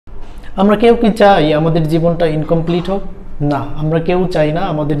আমরা কেউ কি চাই আমাদের জীবনটা ইনকমপ্লিট হোক? না, আমরা কেউ চাই না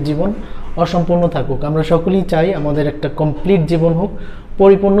আমাদের জীবন অসম্পূর্ণ থাকুক। আমরা সকলেই চাই আমাদের একটা কমপ্লিট জীবন হোক,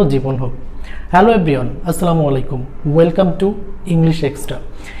 পরিপূর্ণ জীবন হোক। হ্যালো এভরিওয়ান, আসসালামু আলাইকুম, welcome to English extra.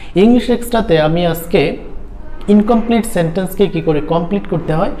 English এক্সট্রাতে আমি আজকে ইনকমপ্লিট সেন্টেন্সকে কী করে কমপ্লিট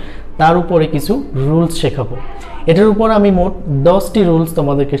করতে হয় তার উপরে কিছু রুলস শেখাবো। এটার উপর আমি মোট 10টি রুলস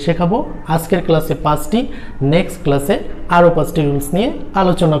তোমাদেরকে শেখাবো। আজকের ক্লাসে 5টি, নেক্সট ক্লাসে আরও 5টি রুলস নিয়ে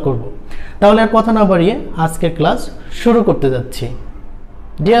আলোচনা করব। তাহলে আর কথা না বাড়িয়ে আজকের ক্লাস শুরু করতে যাচ্ছি।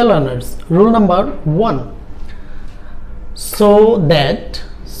 Dear learners, rule number 1, so that,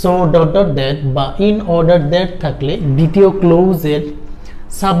 so dot dot that বা ইন অর্ডার দ্যাট থাকলে দ্বিতীয় ক্লোজের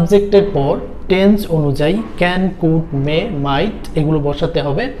সাবজেক্টের পর টেন্স অনুযায়ী ক্যান, কুড, মে, মাইট এগুলো বসাতে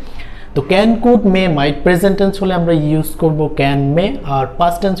হবে। তো can, could, May, mite present tense হলে আমরা ইউজ করব can, May, R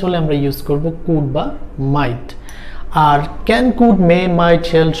past tense হলে আমরা ইউজ করব কুড বা মাইট। আর can, could, May, mite,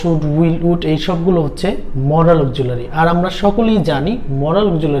 shall, should, will, would এই সবগুলো হচ্ছে মরাল অক্সিলারি। আর আমরা সকলেই জানি মরাল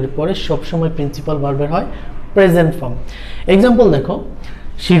অক্সিলারির পরে সবসময় প্রিন্সিপাল ভার্বের হয় প্রেজেন্ট ফর্ম। এক্সাম্পল দেখো,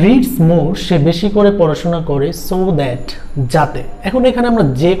 শি রিডস মোর, সে বেশি করে পড়াশোনা করে, সো দ্যাট যাতে। এখন এখানে আমরা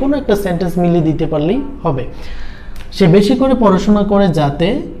যে কোনো একটা সেন্টেন্স মিলিয়ে দিতে পারলেই হবে। সে বেশি করে পড়াশোনা করে যাতে,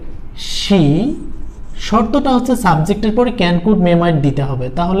 শি শর্তটা হচ্ছে সাবজেক্টের পরে ক্যান, কুড, মে, মাইট দিতে হবে।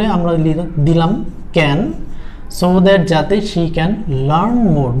 তাহলে আমরা দিলাম ক্যান, সো দ্যাট যাতে শি ক্যান লার্ন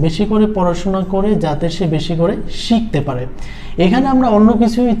মোর, বেশি করে পড়াশোনা করে যাতে সে বেশি করে শিখতে পারে। এখানে আমরা অন্য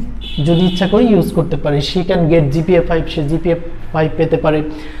কিছু যদি ইচ্ছা করি ইউজ করতে পারি। She can get GPA 5, say GPA 5 পেতে পারে।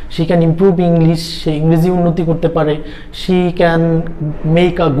 শি ক্যান ইমপ্রুভ ইংলিশ, সে ইংরেজি উন্নতি করতে পারে। She can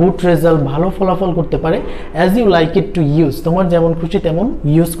make a good result, ভালো ফলাফল করতে পারে। As you like it to use, তোমার যেমন খুশি তেমন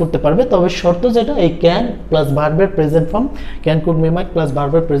ইউজ করতে পারবে। তবে শর্ত যেটা, এই ক্যান প্লাস ভার্বের present form, can, could, May, mite plus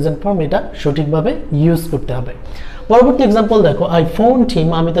ভার্বের প্রেজেন্ট ফর্ম, এটা সঠিকভাবে ইউজ করতে হবে। পরবর্তী এক্সাম্পল দেখো, আই ফোনড হিম,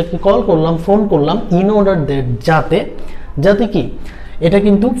 আমি তাকে কল করলাম, ফোন করলাম, ইন অর্ডার দ্যাট যাতে, যাতে কি এটা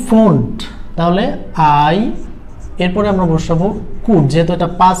কিন্তু ফোনড, তাহলে আই এরপরে আমরা বসাবো কুড, যেহেতু এটা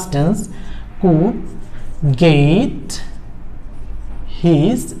past tense, could get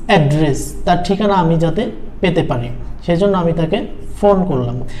his address, তার ঠিকানা আমি যাতে পেতে পারি সেজন্য আমি তাকে ফোন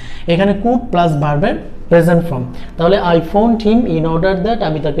করলাম। এখানে কুড প্লাস ভার্বের প্রেজেন্ট ফর্ম, তাহলে I ফোনড him in order that,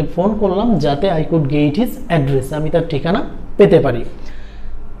 আমি তাকে ফোন করলাম যাতে I could get his address, আমি তার ঠিকানা পেতে পারি।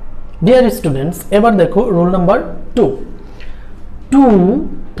 ডিয়ার স্টুডেন্টস, এবার দেখো রুল নাম্বার 2, টু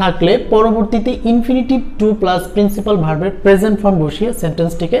থাকলে পরবর্তীতে ইনফিনিটিভ টু প্লাস প্রিন্সিপাল ভার্বের প্রেজেন্ট ফর্ম বসিয়ে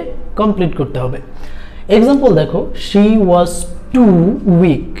সেন্টেন্সটিকে কমপ্লিট করতে হবে। এক্সাম্পল দেখো, শি ওয়াজ টু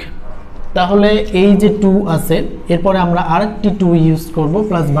উইক, তাহলে এই যে টু আছে এরপরে আমরা আরেকটি টু ইউজ করব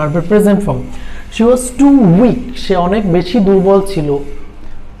প্লাস ভার্বের present form. She was two week, সে অনেক বেশি দুর্বল ছিল,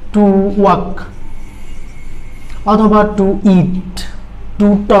 টু ওয়াক, অথবা টু ইট, টু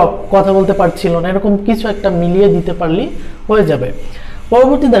টক, কথা বলতে পারছিল না, এরকম কিছু একটা মিলিয়ে দিতে পারলেই হয়ে যাবে।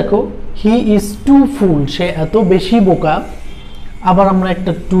 পরবর্তী দেখো, হি ইজ টু ফুল, সে এত বেশি বোকা, আবার আমরা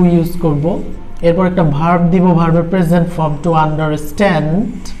একটা টু ইউজ করব, এরপর একটা ভার্ব দিব, ভার্বের present form, to understand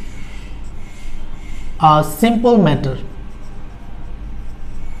a simple matter,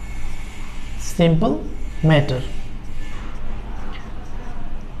 simple matter.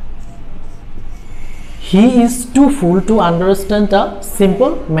 He is two full to understand a simple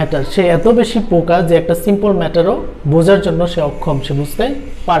matter, সে এত বেশি পোকা যে একটা সিম্পল ম্যাটারও বোঝার জন্য সে অক্ষম, সে বুঝতে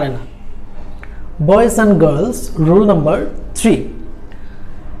পারে না। Boys and girls, rule number 3,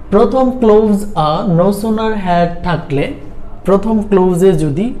 প্রথম close a no sooner had থাকলে, প্রথম ক্লোজে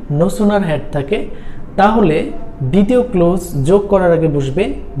যদি নো সুনার হ্যাড থাকে তাহলে দ্বিতীয় ক্লোজ যোগ করার আগে বসবে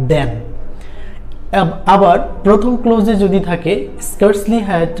দেন। আবার প্রথম ক্লোজে যদি থাকে স্কার্সলি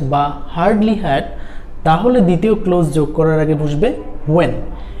হ্যাড বা হার্ডলি হ্যাড তাহলে দ্বিতীয় ক্লোজ যোগ করার আগে বসবে ওয়েন।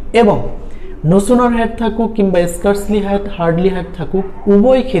 এবং নো সুনার হ্যাড থাকুক কিংবা স্কার্সলি হ্যাড, হার্ডলি হ্যাড থাকুক,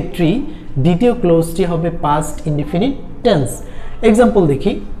 উভয় ক্ষেত্রেই দ্বিতীয় ক্লোজটি হবে পাস্ট ইনডিফিনিট টেন্স। এক্সাম্পল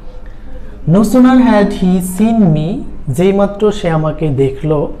দেখি, no sooner had he seen me, যেই মাত্র সে আমাকে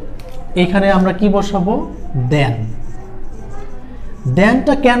দেখলো, এখানে আমরা কি বসাবো? দেন।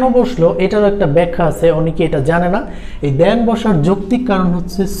 দেনটা কেন বসলো এটারও একটা ব্যাখ্যা আছে, অনেকে এটা জানে না। এই দেন বসার যৌক্তিক কারণ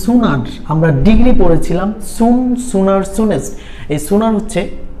হচ্ছে সুনার, আমরা ডিগ্রি পড়েছিলাম সুন, সুনার, সুনেস্ট। এই সুনার হচ্ছে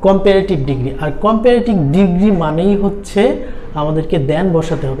কম্পারেটিভ ডিগ্রি, আর কম্পারেটিভ ডিগ্রি মানেই হচ্ছে আমাদেরকে দেন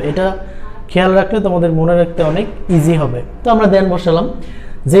বসাতে হবে। এটা খেয়াল রাখলে তোমাদের মনে রাখতে অনেক ইজি হবে। তো আমরা দেন বসালাম,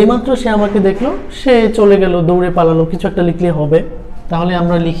 যেই মাত্র সে আমাকে দেখলো সে চলে গেল, দৌড়ে পালালো, কিছু একটা লিখলে হবে। তাহলে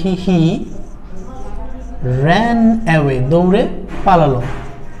আমরা লিখি হি ran away, দৌড়ে পালালো।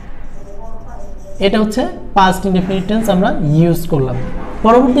 এটা হচ্ছে পাস্ট ইনডেফিনিট টেন্স আমরা ইউজ করলাম।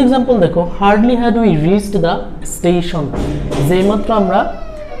 পরবর্তী एग्जांपल देखो, hardly had we reached the station, যেইমাত্র আমরা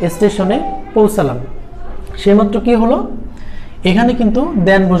স্টেশনে পৌঁছালাম। সেমাত্র কি হলো, এখানে কিন্তু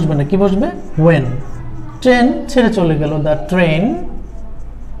দেন বসবে না, কি বসবে when। ট্রেন ছেড়ে চলে গেল, the train,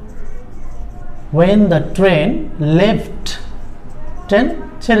 when the train left, train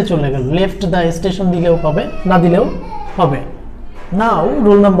ছেড়ে চলে গেল, left the station দিলেও হবে, না দিলেও হবে। নাও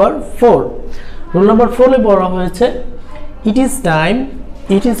রুল নাম্বার 4, রুল নাম্বার 4 এ বলা হয়েছে it is time,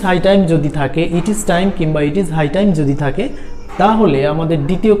 it is high time যদি থাকে, ইট ইজ টাইম কিংবা ইট ইজ হাই টাইম যদি থাকে, তাহলে আমাদের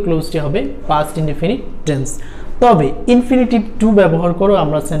দ্বিতীয় ক্লোজটি হবে পাস্ট ইনডিফিনিট টেন্স। তবে ইনফিনিটিভ টু ব্যবহার করে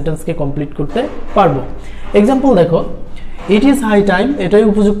আমরা সেন্টেন্সকে কমপ্লিট করতে পারবো। এক্সাম্পল দেখো, ইট ইজ হাই টাইম, এটাই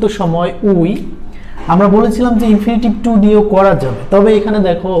উপযুক্ত সময়, উই। আমরা বলেছিলাম যে ইনফিনিটিভ টু দিয়েও করা যাবে, তবে এখানে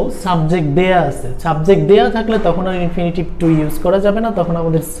দেখো সাবজেক্ট দেয়া আছে, সাবজেক্ট দেয়া থাকলে তখন আর ইনফিনিটিভ টু ইউজ করা যাবে না, তখন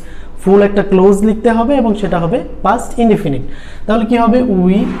আমাদের ফুল একটা ক্লোজ লিখতে হবে এবং সেটা হবে পাস্ট ইনডিফিনিট। তাহলে কি হবে,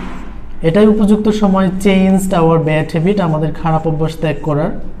 উই, এটাই উপযুক্ত সময়, চেঞ্জড আওয়ার ব্যাড হ্যাবিট, আমাদের খারাপ অভ্যাস ত্যাগ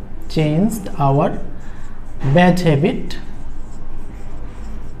করার, চেঞ্জড আওয়ার ব্যাড হ্যাবিট।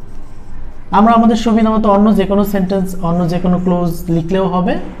 আমরা আমাদের সুবিধা মতো অন্য যে কোনো সেন্টেন্স, অন্য যে কোনো ক্লোজ লিখলেও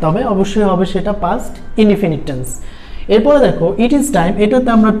হবে, তবে অবশ্যই হবে সেটা পাস্ট ইনডিফিনিট টেন্স। এরপরে দেখো ইট ইজ টাইম, এটাতে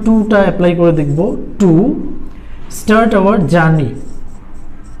আমরা টুটা অ্যাপ্লাই করে দেখব, to start our journey,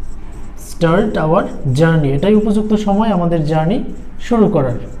 start our journey, এটাই উপযুক্ত সময় আমাদের জার্নি শুরু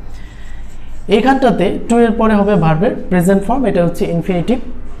করার। এইখানটাতে টু এর পরে হবে ভার্বের প্রেজেন্ট ফর্ম, এটা হচ্ছে ইনফিনিটিভ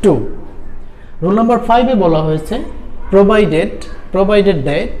টু। রুল নাম্বার 5 এ বলা হয়েছে provided, provided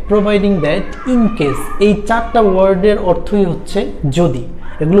that, providing that, in case, এই চারটা ওয়ার্ডের অর্থই হচ্ছে যদি,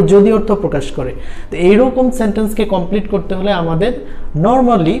 এগুলো যদি অর্থ প্রকাশ করে। তো এইরকম সেন্টেন্সকে কমপ্লিট করতে হলে আমাদের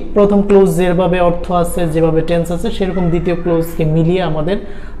নর্মালি প্রথম ক্লোজ যেভাবে অর্থ আছে, যেভাবে টেন্স আছে, সেরকম দ্বিতীয় ক্লোজকে মিলিয়ে আমাদের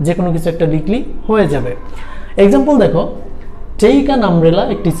যে কোনো কিছু একটা লিখলি হয়ে যাবে। এক্সাম্পল দেখো, টেক অ্যান আমব্রেলা,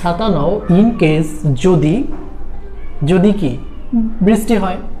 একটি ছাতা নাও, ইন কেস, যদি, যদি কি বৃষ্টি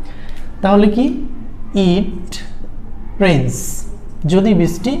হয়, তাহলে কি ইট রেইনস, যদি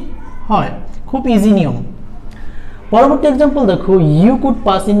বৃষ্টি হয়। খুব ইজি নিয়ম। পরবর্তী এক্সাম্পল দেখো, you could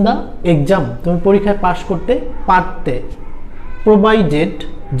pass in the exam, তুমি পরীক্ষায় পাস করতে পারতে, প্রোভাইডেড,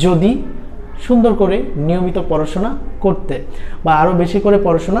 যদি সুন্দর করে নিয়মিত পড়াশোনা করতে বা আরও বেশি করে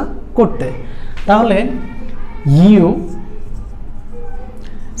পড়াশোনা করতে। তাহলে ইউ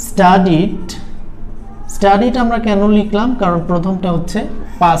স্টাডিড, স্টাডিড আমরা কেন লিখলাম, কারণ প্রথমটা হচ্ছে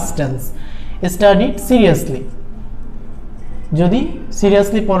পাস্ট টেন্স, স্টাডিড সিরিয়াসলি, যদি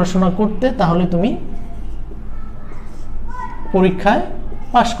সিরিয়াসলি পড়াশোনা করতে তাহলে তুমি পরীক্ষায়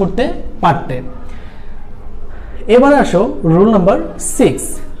পাস করতে পারতে। এবার আসো রুল নাম্বার 6,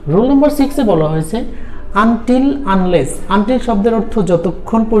 রুল নাম্বার 6 এ বলা হয়েছে আনটিল আনলেস, আনটিল শব্দের অর্থ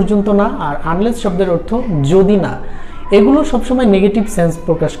যতক্ষণ পর্যন্ত না, আর আনলেস শব্দের অর্থ যদি না, এগুলো সবসময় নেগেটিভ সেন্স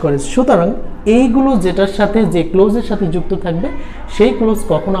প্রকাশ করে। সুতরাং এইগুলো যেটার সাথে, যে ক্লোজের সাথে যুক্ত থাকবে, সেই ক্লোজ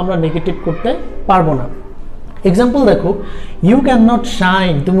কখনো আমরা নেগেটিভ করতে পারবো না। এক্সাম্পল দেখো, ইউ ক্যান নট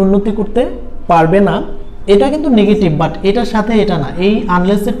শাইন, তুমি উন্নতি করতে পারবে না, এটা কিন্তু নেগেটিভ, বাট এটার সাথে এটা না, এই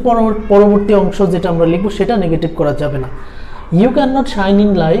আনলেসের পরবর্তী অংশ যেটা আমরা লিখবো সেটা নেগেটিভ করা যাবে না। You can not shine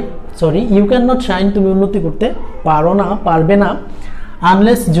in life, sorry, you can not shine, তুমি উন্নতি করতে পারো না, পারবে না,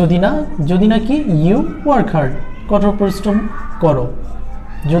 আনলেস, যদি না, যদি না কি ইউ ওয়ার্ক হার্ড, কঠোর পরিশ্রম করো,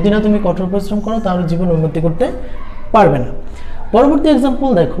 যদি না তুমি কঠোর পরিশ্রম করো তাহলে জীবন উন্নতি করতে পারবে না। পরবর্তী এক্সাম্পল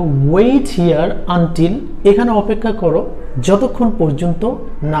দেখো, ওয়েট হিয়ার আনটিল, এখানে অপেক্ষা করো যতক্ষণ পর্যন্ত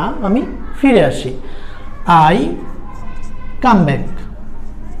না আমি ফিরে আসি, I come back,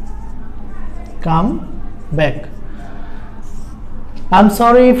 come back. I am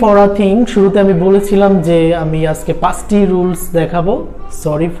sorry for a thing, শুরুতে আমি বলেছিলাম যে আমি আজকে 5টি রুলস দেখাবো,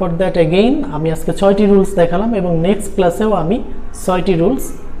 সরি ফর দ্যাট এগেইন, আমি আজকে 6টি রুলস দেখালাম এবং নেক্সট ক্লাসেও আমি 6টি রুলস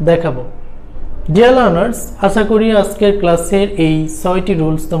দেখাবো। ডিয়ার লার্নার্স, আশা করি আজকের ক্লাসের এই 6টি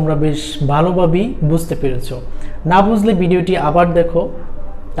রুলস তোমরা বেশ ভালোভাবেই বুঝতে পেরেছো। না বুঝলে ভিডিওটি আবার দেখো,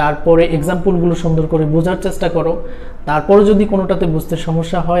 তারপরে এক্সাম্পলগুলো সুন্দর করে বোঝার চেষ্টা করো। তারপরে যদি কোনোটাতে বুঝতে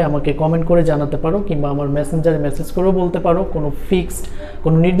সমস্যা হয় আমাকে কমেন্ট করে জানাতে পারো, কিংবা আমার মেসেঞ্জারে মেসেজ করেও বলতে পারো, কোনো ফিক্সড,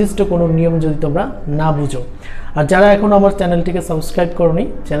 কোনো নির্দিষ্ট কোনো নিয়ম যদি তোমরা না বুঝো। আর যারা এখনও আমার চ্যানেলটিকে সাবস্ক্রাইব করোনি,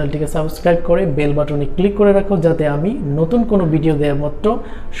 চ্যানেলটিকে সাবস্ক্রাইব করে বেল বাটনে ক্লিক করে রাখো, যাতে আমি নতুন কোনো ভিডিও দেওয়ার মাত্র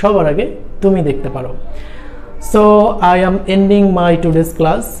সবার আগে তুমি দেখতে পারো। So I am ending my today's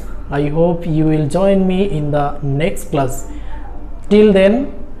class. I hope you will join me in the next class. Till then,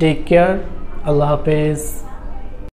 take care. Allah Hafiz.